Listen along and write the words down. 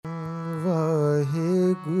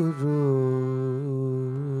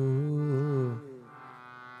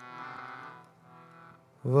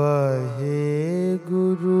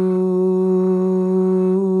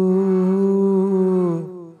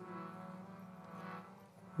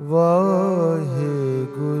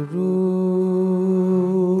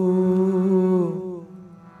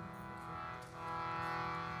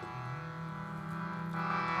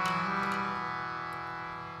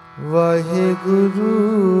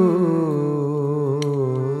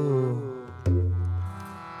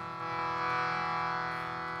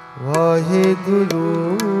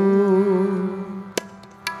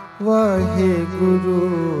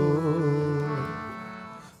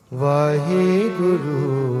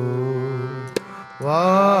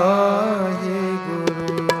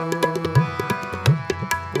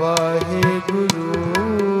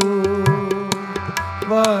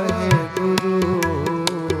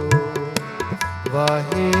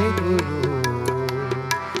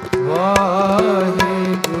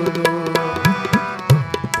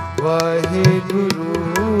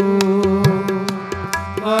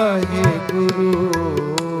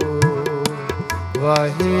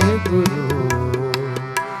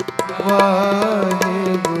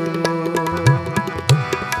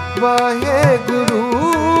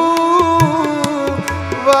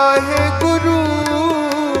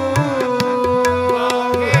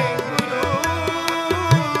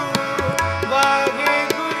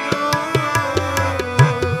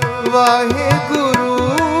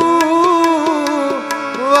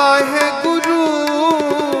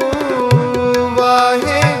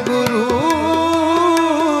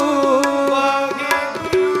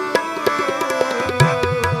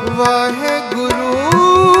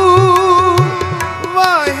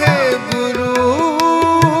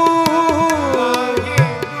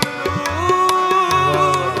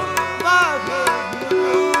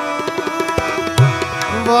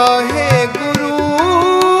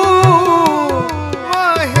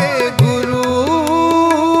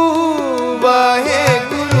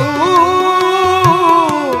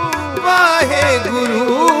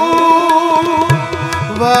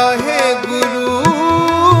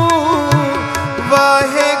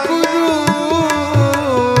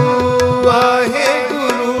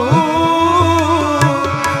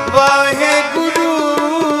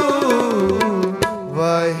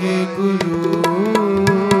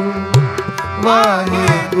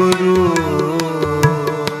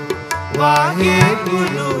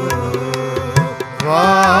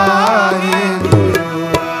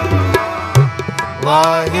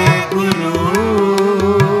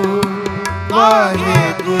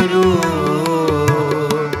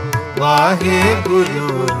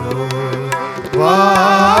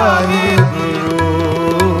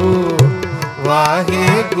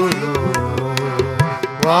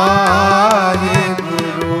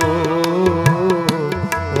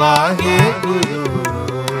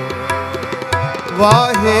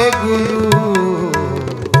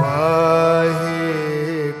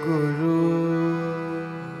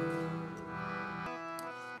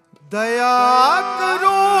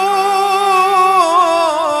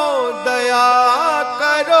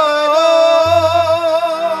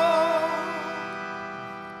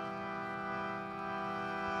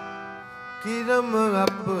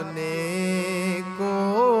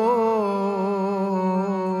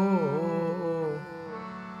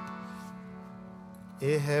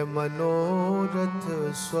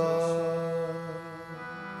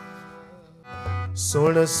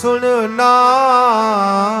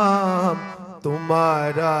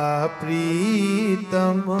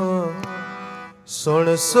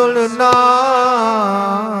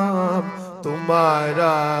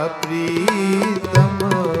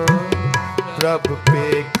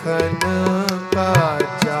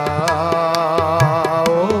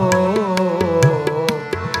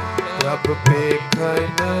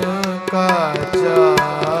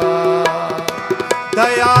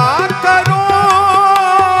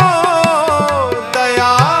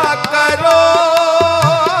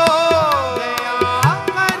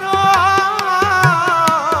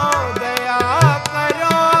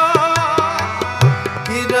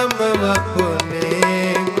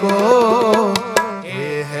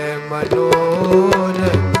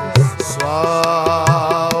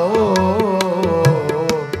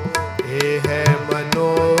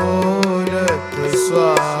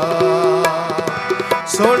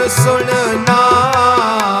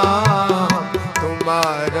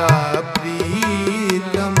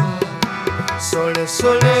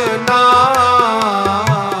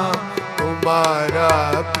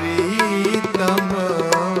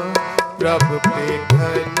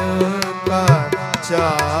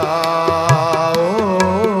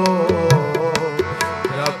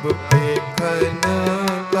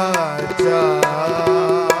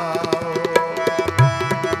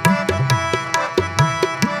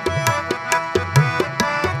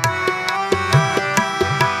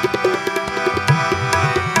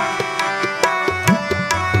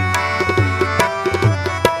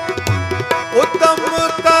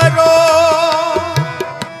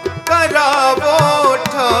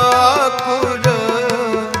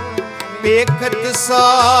देखत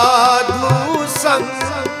साधु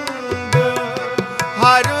संग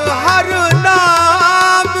हर हर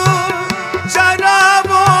नाम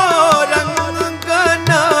चरावो रंगन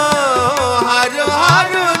हर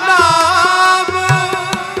हर नाम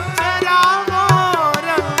चरावो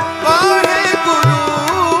रंगन वाहे गुरु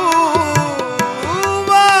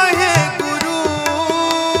वाहे गुरु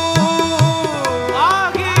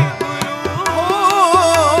वाहे गुरु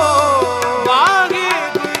वाहे गुरु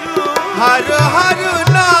हर हर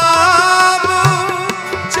नाम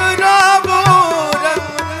चरावो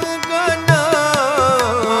रंगन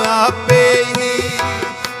आपे ही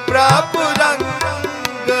प्रभु रंग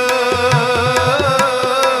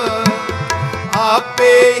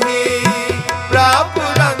आपे ही प्रभु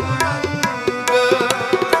रंग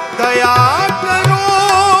दया करो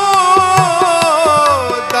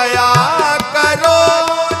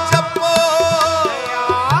जपो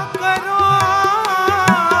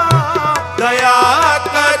दया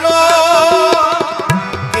करो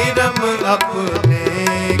किरम अपने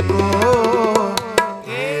को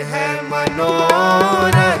ये है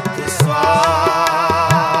मनोरथ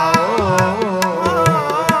स्वाओ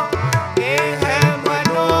ये है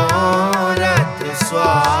मनोरथ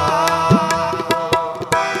स्वाओ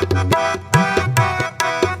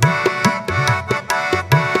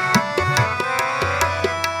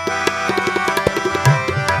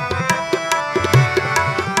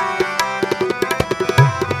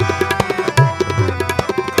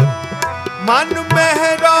मन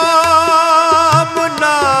में राम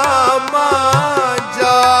नामा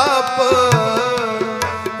जाप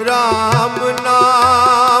राम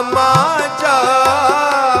नामा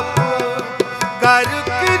जाप कर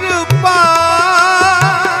कृपा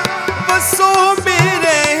बसो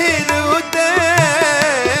मेरे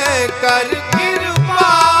हृदय कर कृपा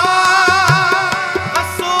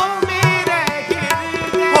बसो मेरे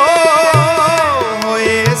हृदय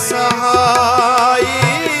होए सहाय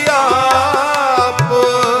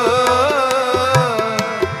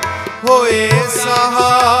होए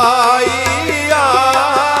सहाय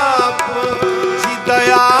आप जी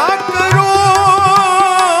दया करो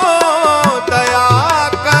दया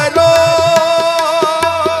करो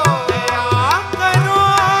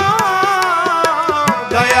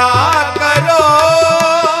दया करो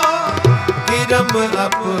किरम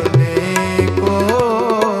अपने को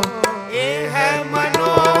ये है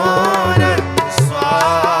मनोरथ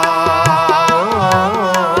स्वाओ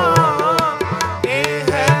ये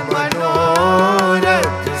है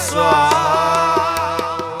मनोरथ स्वाओ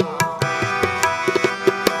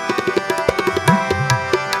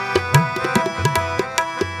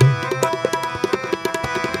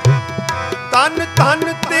तन तन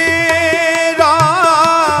तेरा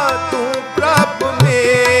तू प्रभु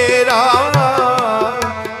मेरा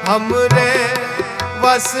हमरे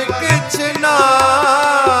बस किछ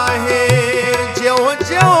नाहे ज्यों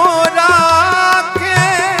ज्यों राखे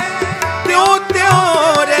त्यों त्यों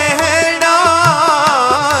रहना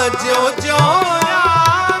ज्यों ज्यों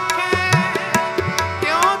राखे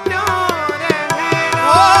त्यों त्यों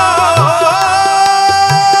रहना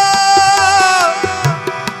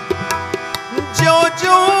ज्यों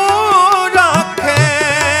ज्यों राखे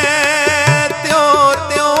त्यों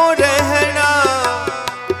त्यों रहना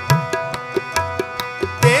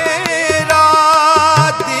तेरा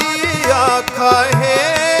दिया कहे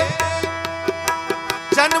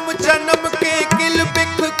जन्म जन्म के किल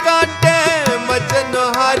बिख काटे मजन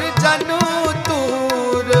हर जन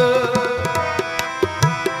दूर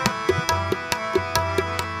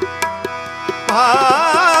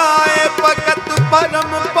भाए भगत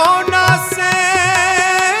परम पौना से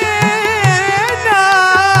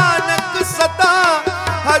नानक सदा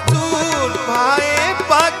हजूर भाए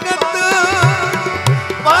भगत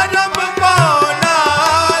परम पौना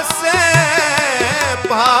से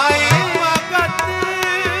भाई भगत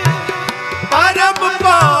परम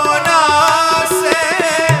पौना से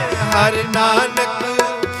हर नानक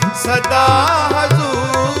सदा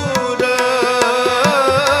हजूर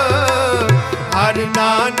हर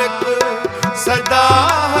नानक सदा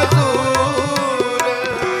हजूर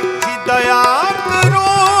जी दया करो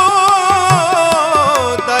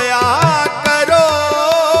दया करो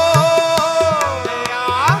दया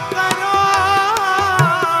करो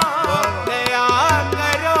दया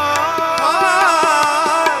करो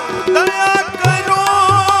दया करो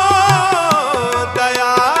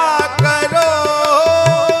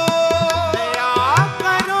दया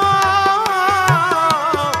करो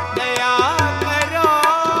दया करो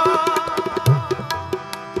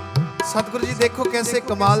सतगुरु जी देखो कैसे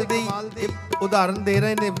कमाल दी उदाहरण दे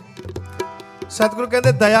रहे ने सतगुरु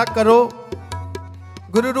कहते दया करो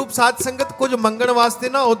ਗੁਰੂ ਰੂਪ ਸਾਧ ਸੰਗਤ ਕੁਝ ਮੰਗਣ ਵਾਸਤੇ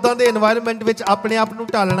ਨਾ ਉੱਦਾਂ ਦੇ এনवायरमेंट ਵਿੱਚ ਆਪਣੇ ਆਪ ਨੂੰ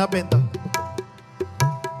ਢਾਲਣਾ ਪੈਂਦਾ।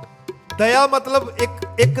 ਦਇਆ ਮਤਲਬ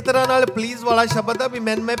ਇੱਕ ਤਰ੍ਹਾਂ ਨਾਲ ਪਲੀਜ਼ ਵਾਲਾ ਸ਼ਬਦ ਆ ਵੀ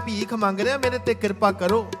ਮੈਂ ਭੀਖ ਮੰਗ ਰਿਹਾ, ਮੇਰੇ ਤੇ ਕਿਰਪਾ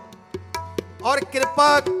ਕਰੋ। ਔਰ ਕਿਰਪਾ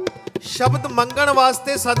ਸ਼ਬਦ ਮੰਗਣ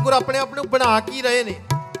ਵਾਸਤੇ ਸਤਿਗੁਰ ਆਪਣੇ ਆਪ ਨੂੰ ਬਣਾ ਕੀ ਰਹੇ ਨੇ।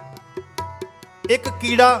 ਇੱਕ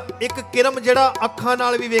ਕੀੜਾ, ਇੱਕ ਕਿਰਮ ਜਿਹੜਾ ਅੱਖਾਂ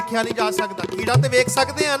ਨਾਲ ਵੀ ਵੇਖਿਆ ਨਹੀਂ ਜਾ ਸਕਦਾ। ਕੀੜਾ ਤੇ ਵੇਖ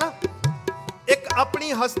ਸਕਦੇ ਆ ਨਾ। ਇੱਕ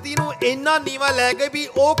ਆਪਣੀ ਹਸਤੀ ਨੂੰ ਇੰਨਾ ਨੀਵਾ ਲੈ ਗਏ ਵੀ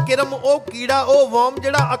ਉਹ ਕਿਰਮ, ਉਹ ਕੀੜਾ, ਉਹ ਵਰਮ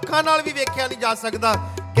ਜਿਹੜਾ ਅੱਖਾਂ ਨਾਲ ਵੀ ਵੇਖਿਆ ਨਹੀਂ ਜਾ ਸਕਦਾ।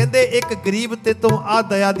 ਕਹਿੰਦੇ ਇੱਕ ਗਰੀਬ ਤੇ ਤੋਂ ਆ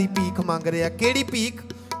ਦਇਆ ਦੀ ਭੀਖ ਮੰਗ ਰਿਹਾ। ਕਿਹੜੀ ਭੀਖ?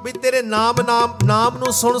 ਵੀ ਤੇਰੇ ਨਾਮ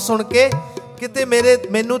ਨੂੰ ਸੁਣ ਕੇ ਕਿਤੇ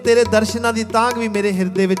ਮੈਨੂੰ ਤੇਰੇ ਦਰਸ਼ਨਾਂ ਦੀ ਤਾਂਘ ਵੀ ਮੇਰੇ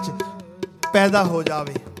ਹਿਰਦੇ ਵਿੱਚ ਪੈਦਾ ਹੋ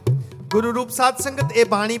ਜਾਵੇ। ਗੁਰੂ ਰੂਪ ਸਾਧ ਸੰਗਤ ਇਹ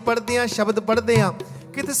ਬਾਣੀ ਪੜ੍ਹਦੇ ਆ, ਸ਼ਬਦ ਪੜ੍ਹਦੇ ਆ,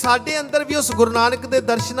 ਕਿਤੇ ਸਾਡੇ ਅੰਦਰ ਵੀ ਉਸ ਗੁਰੂ ਨਾਨਕ ਦੇ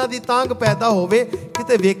ਦਰਸ਼ਨਾਂ ਦੀ ਤਾਂਘ ਪੈਦਾ ਹੋਵੇ।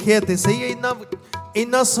 ਕਿਤੇ ਵੇਖਿਆ ਤੇ ਸਹੀ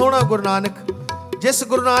ਇੰਨਾ ਸੋਹਣਾ ਗੁਰੂ ਨਾਨਕ, ਜਿਸ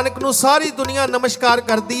ਗੁਰੂ ਨਾਨਕ ਨੂੰ ਸਾਰੀ ਦੁਨੀਆ ਨਮਸਕਾਰ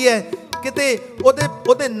ਕਰਦੀ ਹੈ, ਕਿਤੇ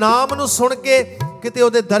ਉਹਦੇ ਨਾਮ ਨੂੰ ਸੁਣ ਕੇ ਕਿਤੇ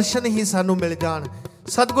ਉਹਦੇ ਦਰਸ਼ਨ ਹੀ ਸਾਨੂੰ ਮਿਲ ਜਾਣ।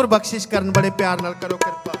 ਸਤਿਗੁਰ ਬਖਸ਼ਿਸ਼ ਕਰਨ, ਬੜੇ ਪਿਆਰ ਨਾਲ ਕਰੋ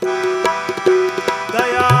ਕਿਰਪਾ।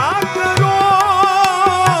 ਦਇਆ ਕਰੋ,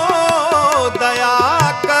 ਦਇਆ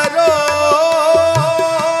ਕਰੋ,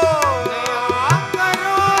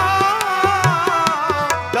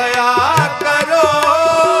 ਦਇਆ ਕਰੋ,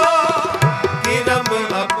 ਕਿਰਮ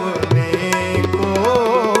ਆਪਣੇ ਕੋ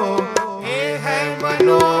ਇਹ ਹੈ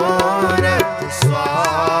ਮਨੋਰਥ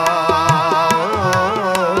ਸਵਾਓ,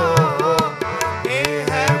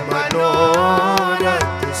 ਇਹ ਹੈ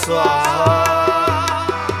ਮਨੋਰਥ ਸਵਾਓ।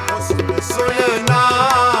 ਸੁਣਨਾ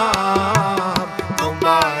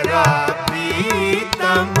ਤੁਮਾਰਾ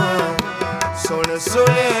ਪ੍ਰੀਤਮ,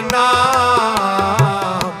 ਸੁਣਨਾ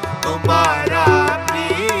ਤੁਮਾਰਾ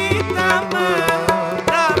ਪ੍ਰੀਤਮ,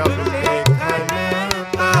 ਰੱਬ ਦੇਖਣ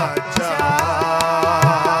ਕਾ ਚਾਓ,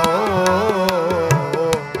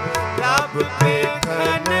 ਰੱਬ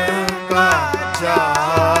ਦੇਖਣ ਕਾ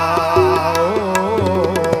ਚਾਓ,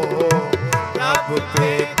 ਰੱਬ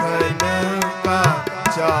ਦੇਖਣ ਕਾ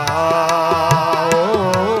ਚਾਓ,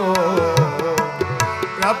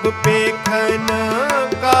 ਰੱਬ ਦੇਖਣ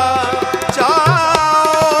ਕਾ ਚਾਓ।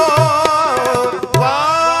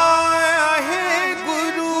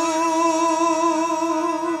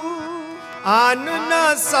 ਆਨ ਨ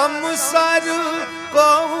ਸੰਸਰ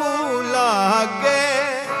ਕਉ ਲਾਗੇ,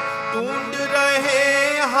 ਢੂੰਢ ਰਹੇ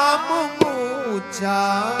ਹਮ ਮੂਚਾ।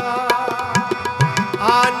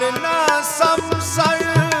 ਆਨ ਨ ਸੰਸਰ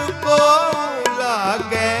ਕਉ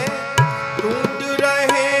ਲਾਗੇ, ਢੂੰਢ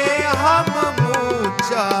ਰਹੇ ਹਮ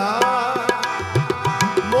ਮੂਚਾ।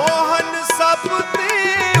 ਮੋਹਨ ਸਭ ਤੇ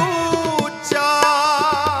ਊਚਾ,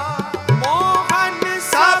 ਮੋਹਨ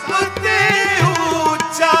ਸਭ ਤੇ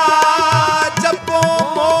ਊਚਾ। ਜਪੋ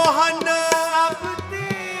ਮੋਹਨ ਸਭ ਤੇ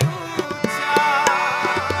ਊਚਾ,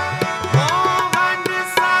 ਮੋਹਨ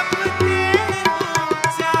ਸਭ ਤੇ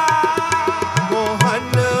ਊਚਾ,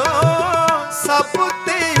 ਮੋਹਨ ਸਭ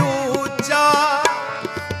ਤੇ ਊਚਾ।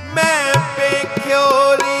 ਮੈਂ ਵੇਖਿਓ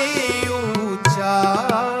ਰੀ ਊਚਾ,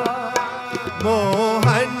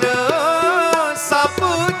 ਮੋਹਨ ਸਭ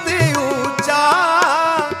ਤੇ ਊਚਾ।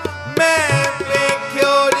 ਮੈਂ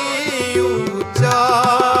ਵੇਖਿਓ ਰੀ ਊਚਾ,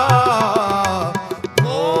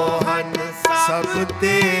 ਮੋਹਨ ਸਭ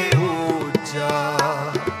ਤੇ ਊਚਾ,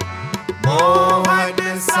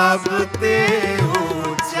 ਮੋਹਨ ਸਭ ਤੇ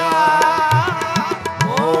ਊਚਾ,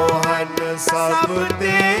 ਮੋਹਨ ਸਭ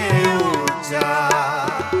ਤੇ ਊਚਾ,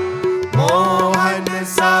 ਮੋਹਨ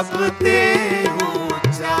ਸਭ ਤੇ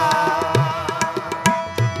ਊਚਾ।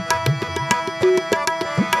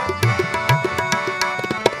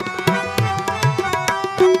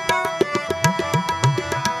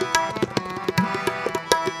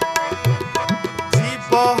 ਜੀ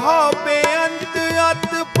ਬਹੁ ਬੇਅੰਤ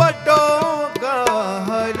ਅਤ ਪਟੋ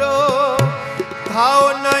ਗਹਰੋ,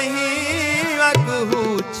 ਥਾਉ ਨਹੀਂ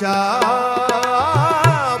ਅਗਹੂਚਾ।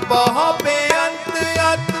 ਬਹੁ ਬੇਅੰਤ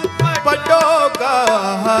ਅਤ ਪਟੋ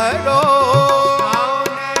ਗਹਰੋ, ਥਾਉ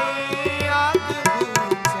ਨਹੀਂ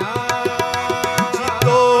ਅਗਹੂਚਾ। ਜੀ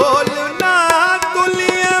ਤੋਲ ਨਾ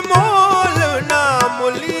ਤੁਲੀਏ, ਮੋਲ ਨਾ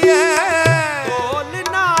ਮੁਲੀਏ, ਤੋਲ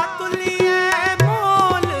ਨਾ ਤੁਲੀਏ,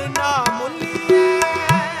 ਮੋਲ ਨਾ ਮੁਲੀਏ।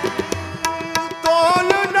 ਤੋਲ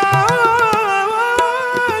ਨਾ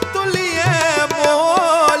ਤੁਲੀਏ,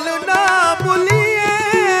 ਮੋਲ ਨਾ ਮੁਲੀਏ।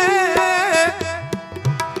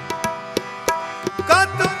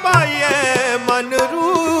 ਕਤ ਪਾਈਏ ਮਨ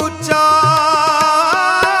ਰੂਚਾ,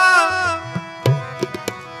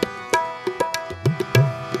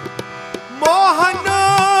 ਮੋਹਨ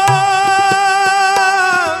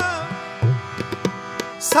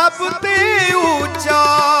ਸਭ ਤੇ ਊਚਾ,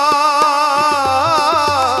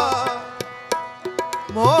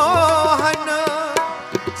 ਮੋਹਨ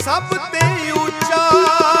ਸਭ ਤੇ ਊਚਾ।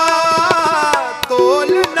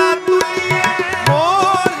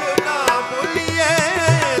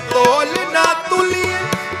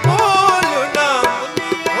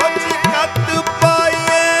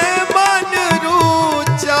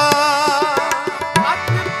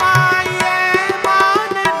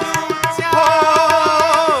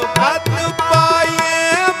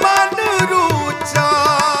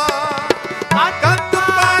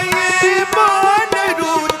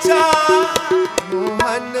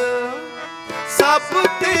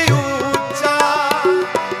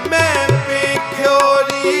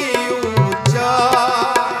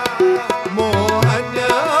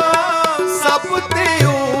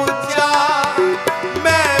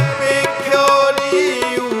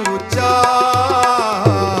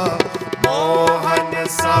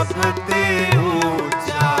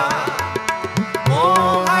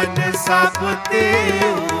 सब ते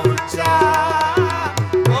ऊंचा,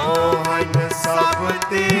 मोहन सब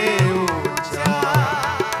ते ऊंचा,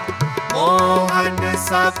 मोहन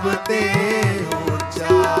सब ते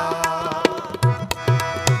ऊंचा।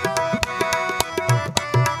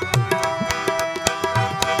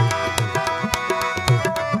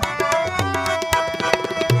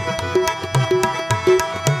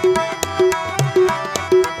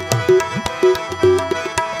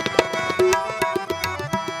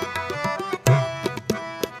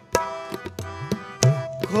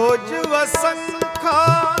 खोज असंखा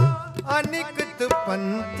अनिकत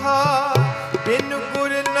पंथा, बिन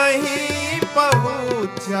गुर नहीं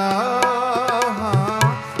पहुँचा,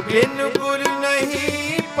 बिन गुर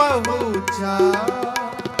नहीं पहुँचा।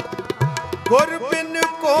 गुर बिन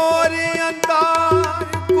कोर अंधार,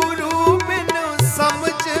 गुरु बिन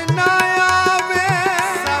समझ न आवे,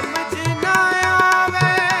 समझ न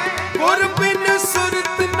आवे। गुर बिन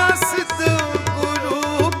सुरत न सिद्ध, गुरु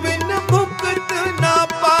बिन मुक्त न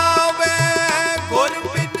पावे। गुर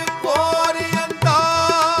बिन कोर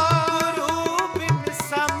अंधार, गुरु बिन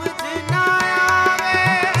समझ न आवे,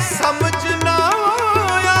 समझ न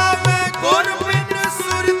आवे। गुर बिन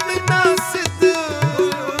सुरत न सिद्ध,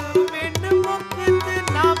 गुरु बिन मुक्त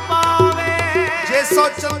न पावे। जे सौ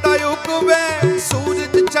चंदा उगवे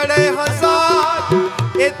सूरज चढ़े हजार,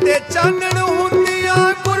 इते चानण हुंदिया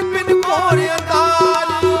गुर बिन कोर अंधार।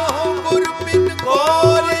 गुर बिन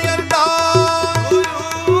कोर अंधार,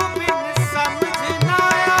 गुरु बिन समझ न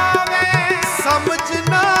आवे, समझ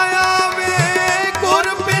न आवे। गुर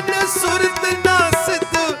बिन सुरत न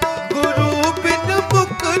सिद्ध, गुरु बिन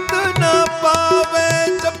मुक्त न पावे।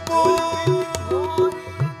 जपो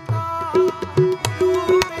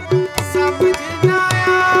समझ न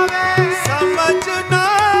आवे, समझ न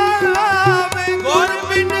आवे। गुर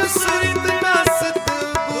बिन सुरत न सिद्ध,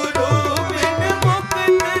 गुरु बिन मुक्त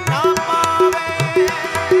न पावे।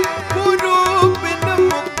 गुरु बिन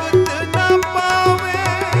मुक्त न पावे,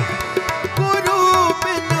 गुरु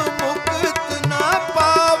बिन मुक्त न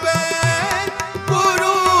पावे।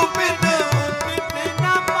 गुरु बिन मुक्त न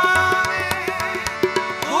पावे,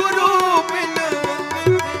 गुरु बिन मुक्त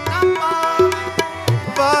न पावे।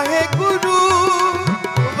 वाहेगुरु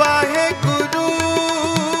वाहेगुरु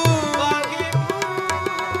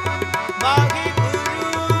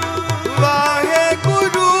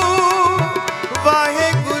वाहेगुरु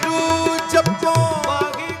वाहेगुरु। जपो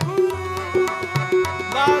वाहेगुरु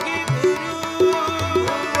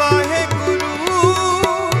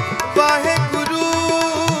वाहेगुरु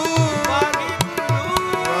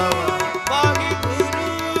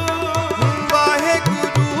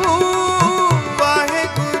वाहेगुरु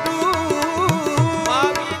वाहेगुरु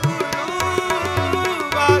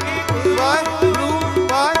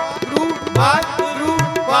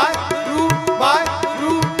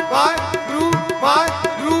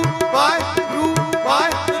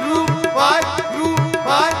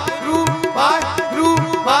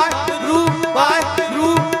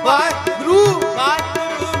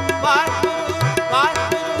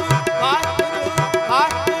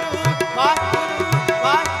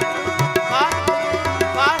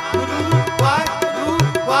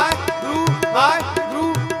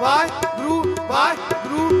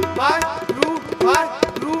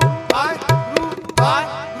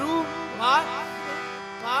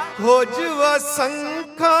खोज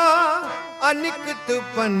असंखा अनिकत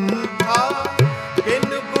पंथा, बिन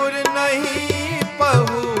गुर नहीं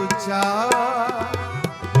पहुँचा।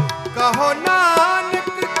 कहो नानक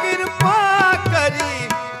कृपा करी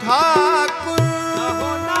ठाकुर,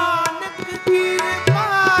 कहो नानक कृपा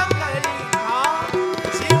करी ठाकुर।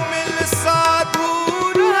 जी मिल साधु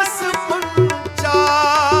रस पुंचा,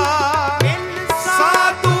 मिल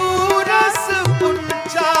साधु रस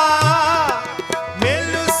पुंचा,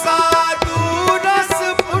 मिल साधु रस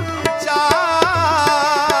पुंचा,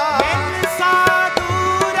 मिल साधु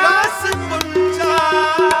रस पुंचा।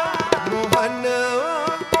 मोहन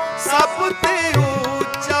सब ते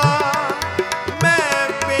ऊंचा, मैं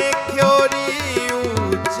पेख्योरी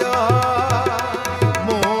ऊंचा।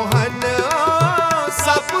 मोहन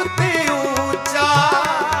सब ते ऊंचा,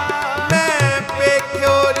 मैं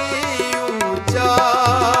पेख्योरी ऊंचा।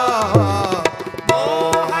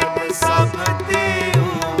 मोहन सब ते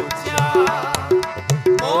ऊंचा,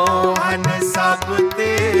 मोहन सब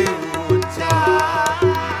ते ऊंचा,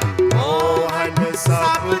 मोहन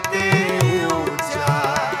सब ते ऊंचा,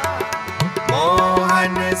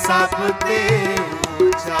 मोहन सब ते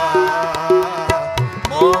ऊंचा,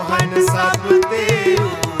 मोहन सब ते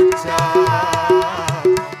ऊंचा,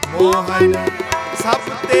 मोहन सब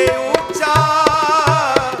ते ऊंचा।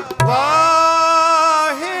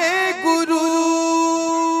 वाहे गुरु।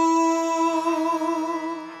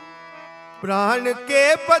 के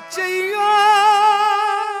बचैया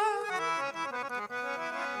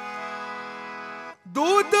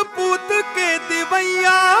दूध पूत के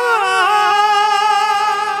दिवैया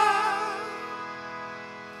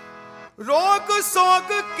रोग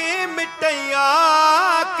सोग के मिटैया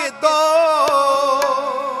के दो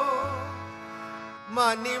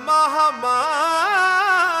मानी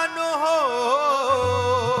महामान हो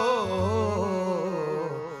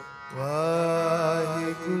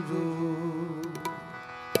वाहिगुरु।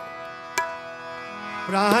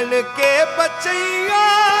 प्राण के बचैया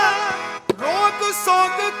रोग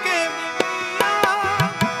सोग के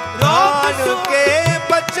प्राण के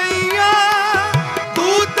बचैया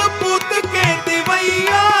दूध पूत के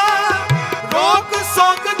दिवैया रोग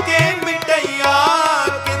सोग के मिटैया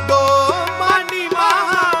के दो मानी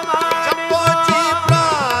महामान जपो जी।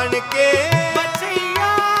 प्राण के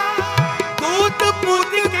बचैया दूध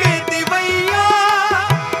पूत के दिवैया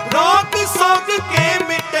रोग सोग के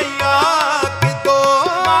मिटैया के दो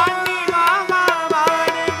मानी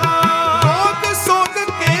महामान रोग सोग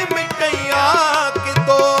के मिटैया के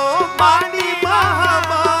दो मानी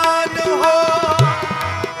महामान हो।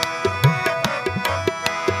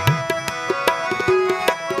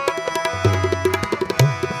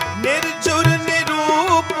 निर्जुर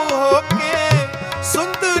निरूप होके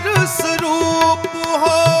सुंदर स्वरूप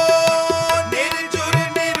हो निर्जुर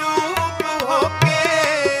निरूप होके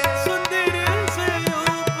सुंदर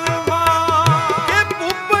स्वरूप हो के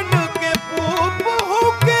पूपन के पूप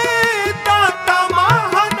होके दाता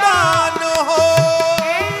महादान हो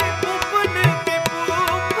पूपन के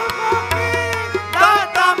पूप होके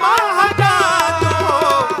दाता महादान हो।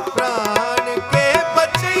 प्राण के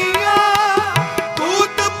बचैया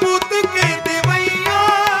दूध पूत के दिवैया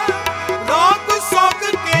रोग सोग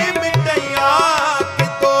के मिटैया के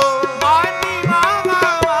दो मानी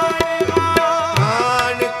महामान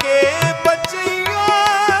प्राण के बचैया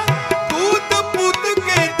दूध पूत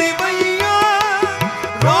के दिवैया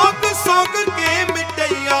रोग सोग के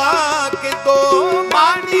मिटैया के दो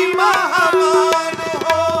मानी महामान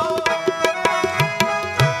हो।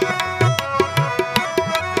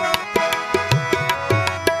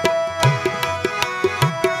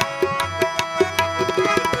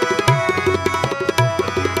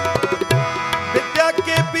 विद्या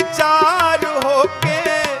के विचार होके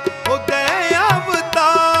उदय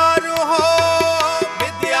अवतार हो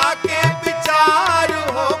विद्या के विचार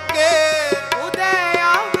होके उदय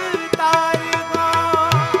अवतार हो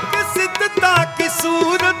कि सिद्धता की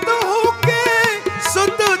सूरत होके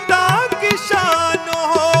शुद्धता की शान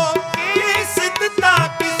हो कि सिद्धता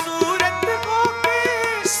की सूरत होके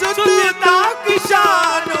शुद्धता की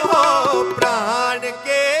शान हो। प्राण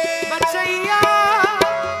के बचैया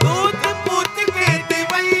दूध पूत के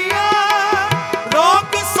दिवैया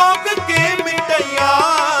रोग सोग के मिटैया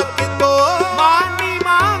के दो मानी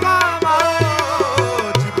महामान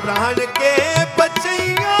जी। प्राण के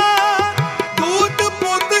बचैया दूध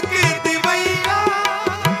पूत के दिवैया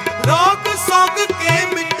रोग सोग के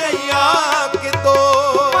मिटैया के दो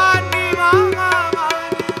मानी महामान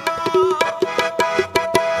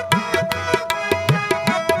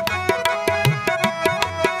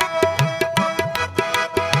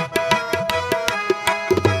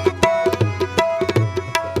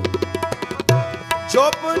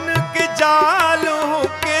चौपन के जाल हो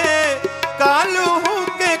के काल हो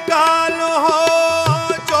के काल हो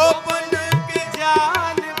चौपन के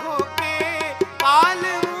जाल हो के काल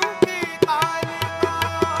हो के काल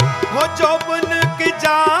हो चौपन के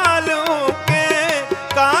जाल हो के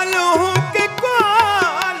काल हो के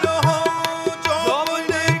काल हो चौपन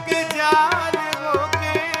के जाल हो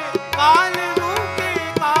के काल हो के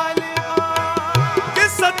काल हो के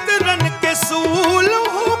सतरन के सूल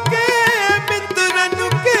हो के मित्रन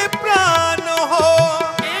के प्राण हो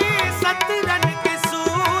सतरन के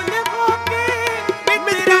सूल हो के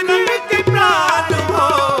मित्रन के प्राण हो।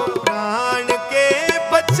 प्राण के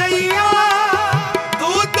बचैया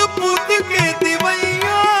दूध पूत के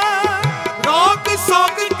दिवैया रोग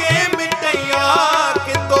सोग के मिटैया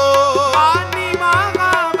के दो मानी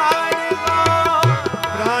महामान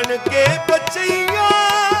प्राण के बचैया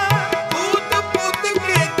दूध पूत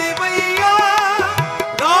के दिवैया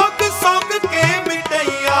रोग सोग के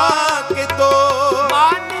मिटैया के दो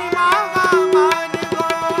मानी महामान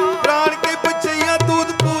प्राण के बचैया दूध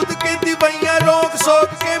पूत के दिवैया रोग सोग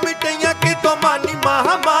के मिटैया के दो मानी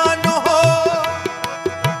महामान हो।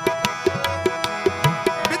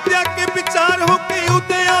 विद्या के विचार हो के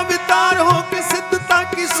उदय अवतार हो के सिद्धता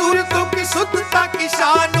की सूरत हो के शुद्धता की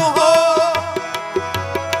शान हो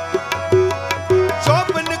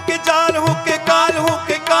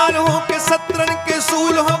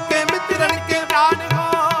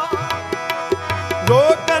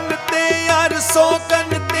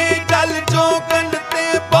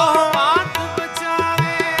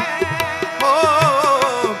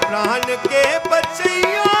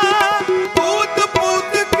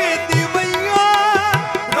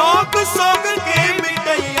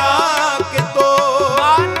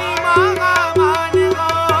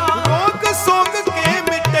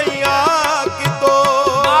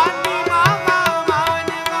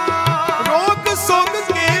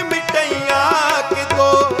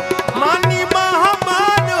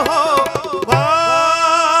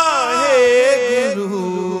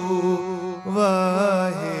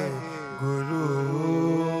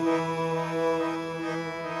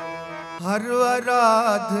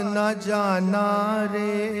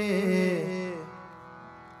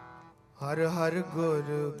हर हर गुर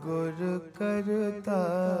गुर करता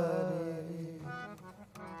रे।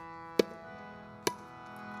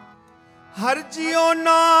 हर जियो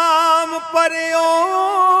नाम परयो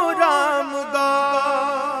रामदास,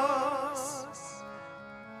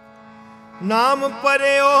 नाम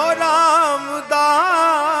परयो रामदास।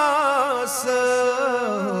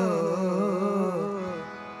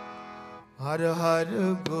 हर हर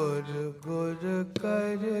गुर गुर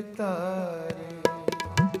करता रे।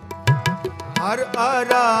 हर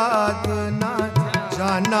आराधना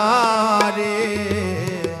जाना रे,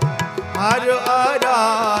 हर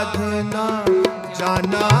आराधना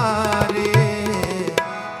जाना रे।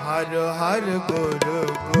 हर हर गुर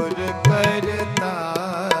गुर करता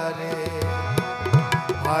रे,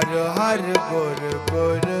 हर हर गुर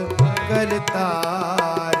गुर करता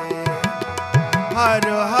रे। हर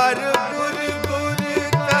हर गुर गुर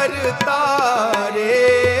करता रे,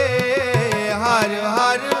 हर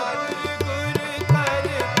हर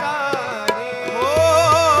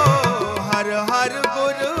हर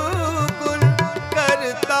गुर गुर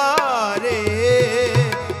करता रे।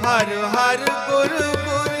 हर हर गुर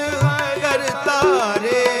गुर करता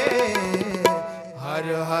रे, हर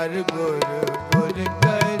हर गुर गुर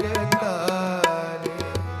करता रे।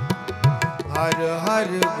 हर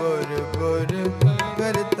हर गुर गुर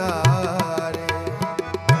करता रे।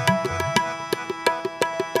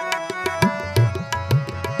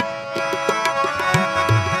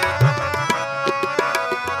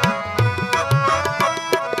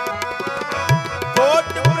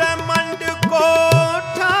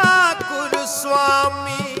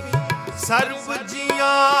 सर्व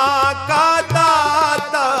जिया का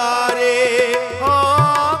दाता रे।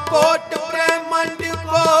 हाँ कोट ब्रह्मंड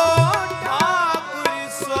को ठाकुर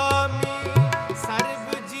स्वामी, सर्व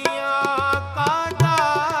जिया का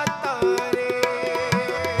दाता रे।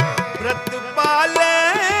 व्रत पाले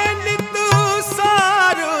नित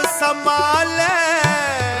सारो समाले,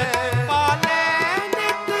 पाले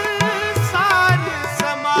नित सार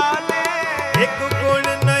समाले। एक गुण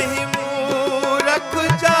नहीं मूरख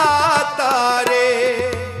जाता रे,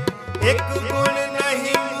 एक गुण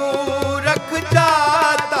नहीं मूरख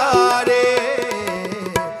जाता रे।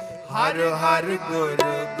 हर हर गुर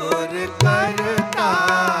गुर करता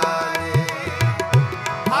रे,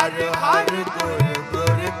 हर हर गुर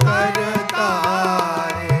गुर करता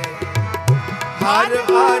रे। हर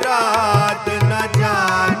आराधना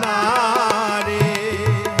जाना रे,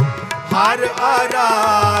 हर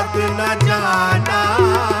आराधना जाना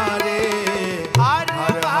रे। हर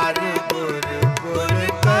हर गुर गुर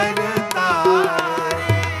करता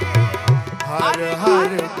रे, हर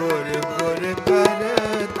हर गुर गुर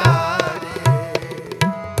करता रे।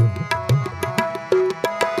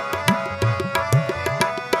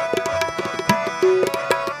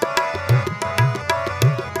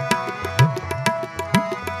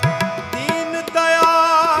 दीन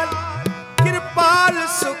दयाल कृपाल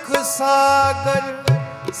सुख सागर,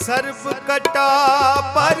 सर्व कटा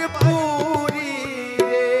भरपूरी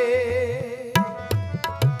रे।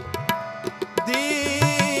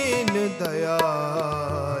 दीन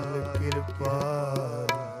दयाल कृपाल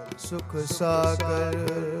सुख सागर,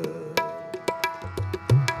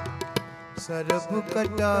 सर्व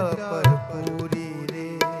कटा भरपूरी रे।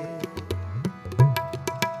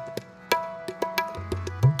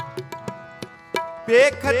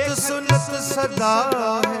 देखत सुनत सदा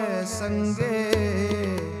है संगे,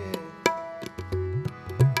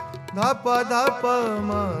 धप धप म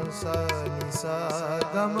सा नि सा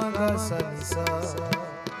ग म ग सा नि सा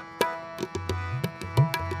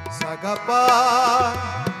सा ग प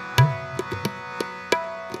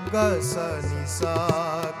ग सा नि सा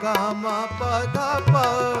ग म प ध प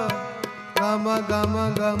ग म ग म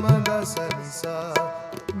ग म ग सा नि सा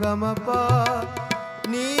ग म प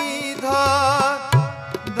नि धा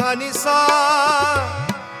धा नि सा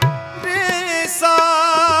रे सा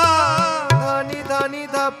धा नि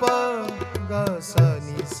धा प ग सा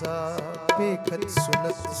नि सा। देखत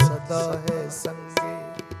सुनत सदा है संगे,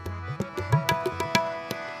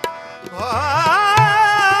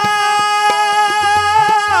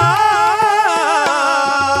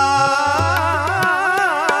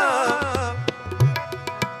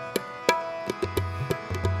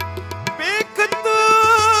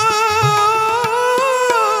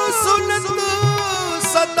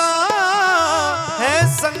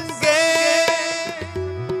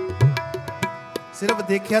 सिर्फ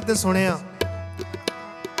देखिया ते सुनिया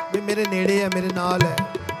भी मेरे नेड़े है, मेरे नाल है।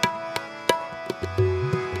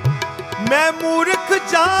 मैं मूर्ख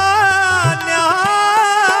जान्या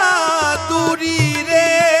दूरी रे,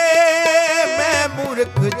 मैं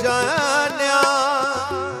मूर्ख जान्या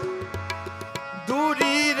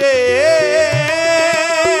दूरी रे।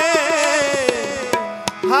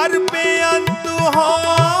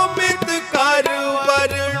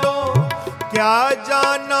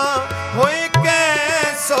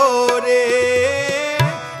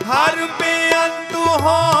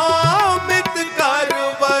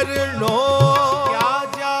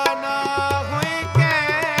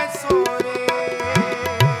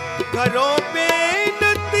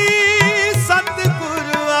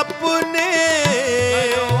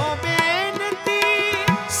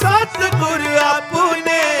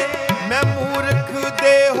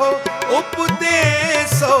 देहो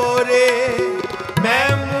उपदेसो रे, मैं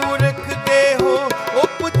मूर्ख देहो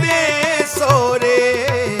उपदेसो रे।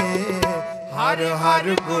 हर हर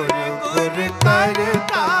गुर गुर करता रे,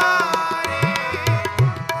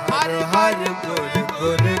 हर हर गुर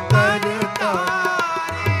गुर करता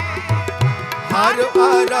रे। हर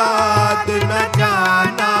आराधना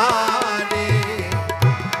जाना रे,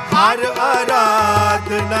 हर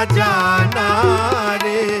आराधना जाना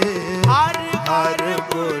रे। हर हर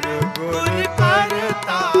गुर गुर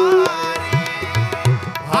करता रे,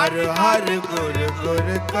 हर हर गुर गुर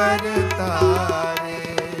करता रे।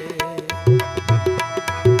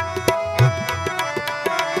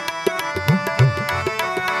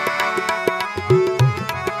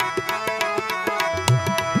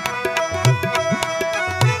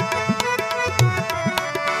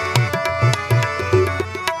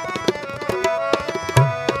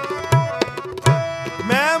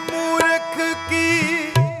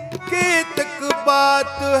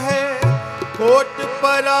 बात है कोट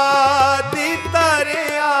परादी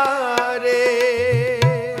तरिया रे।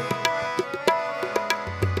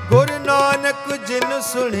 गुरु नानक जिन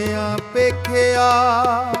सुनिया पेखिया,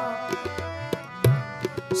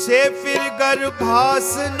 से फिर गर्भास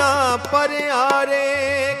ना परिया रे।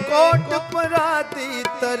 कोट परादी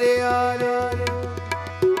तरिया रे।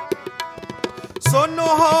 सुनो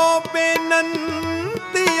हो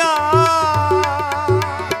बेनंतिया,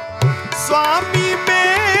 स्वामी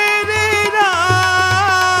मेरे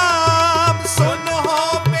राम। सुनो हो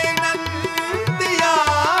बेनंतिया,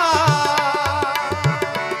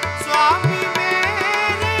 स्वामी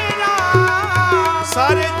मेरे राम।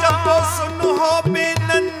 सारे जपो सुनो हो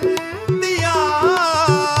बेनंतिया,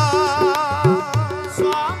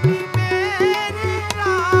 स्वामी मेरे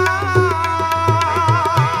राम।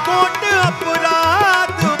 कोट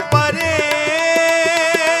अपराध परे,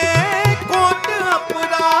 कोट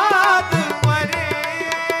अपराध परे,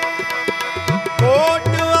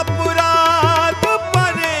 कोट अपराध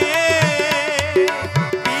परे।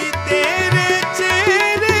 पी तेरे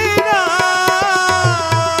चेरे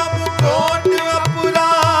राम, कोट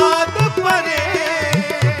अपराध परे।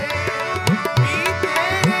 पी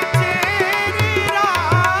तेरे चेरे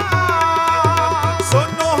राम।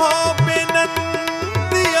 सुनो हो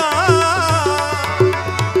बेनंतिया,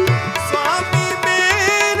 स्वामी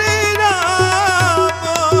मेरे राम।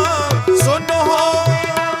 सुनो हो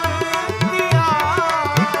बेनंतिया,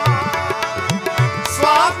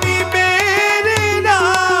 स्वामी मेरे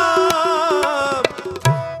राम।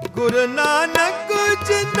 गुरु नानक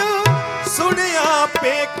जिन सुनिया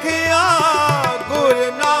पेखिया, गुरु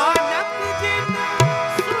नानक जिन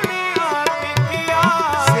सुनिया पेखिया।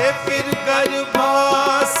 से फिर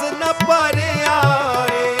गर्भास न परिया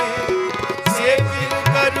रे, से फिर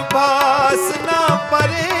गर्भास न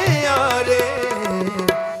परिया रे।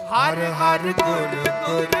 हर हर गुर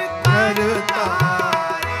गुर करता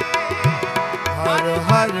रे, हर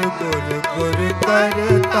हर गुर गुर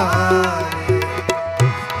करता रे।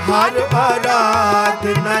 हर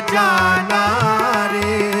आराधना जाना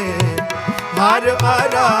रे, हर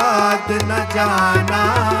आराधना जाना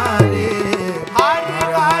रे। हर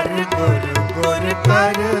हर गुर गुर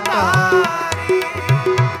करता रे,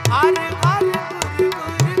 हर हर गुर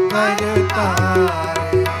गुर करता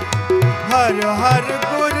रे। हर हर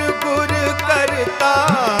गुर गुर करता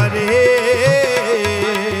रे,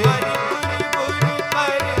 हर गुर गुर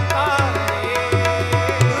करता रे।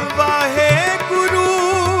 वाहे गुरु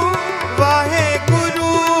वाहे गुरु,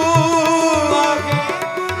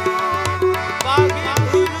 वाहे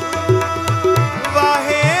गुरु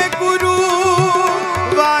वाहे गुरु,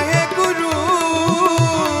 वाहे गुरु।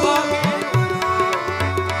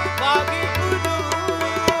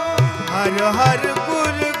 हर हर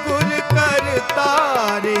गुर गुर करता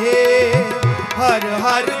रे, हर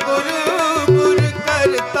हर गुर गुर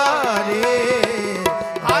करता रे।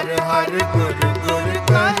 हर हर गुर गुर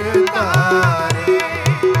करता रे,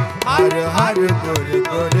 हर हर गुर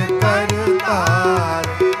गुर करता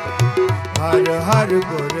रे। हर हर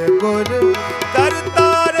गुर गुर